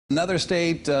Another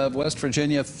state of West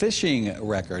Virginia fishing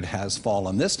record has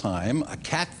fallen, this time a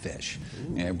catfish.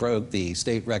 It broke the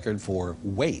state record for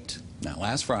weight. Now,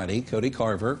 last Friday, Cody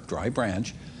Carver, Dry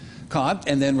Branch, caught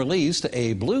and then released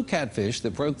a blue catfish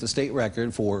that broke the state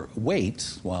record for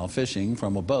weight while fishing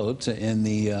from a boat in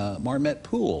the Marmet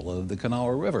Pool of the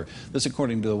Kanawha River. This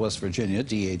according to the West Virginia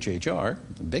DHHR.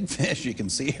 A big fish, you can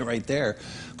see right there.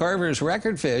 Carver's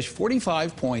record fish,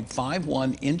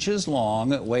 45.51 inches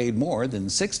long, weighed more than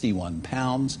 61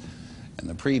 pounds. And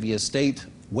the previous state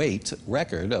weight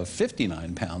record of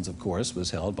 59 pounds, of course,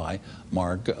 was held by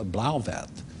Mark Blauvet.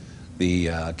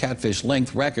 The catfish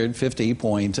length record,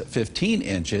 50.15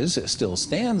 inches, still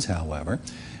stands, however.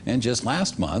 And just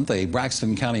last month, a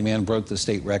Braxton County man broke the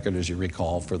state record, as you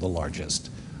recall, for the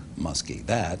largest muskie.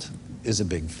 That is a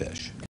big fish.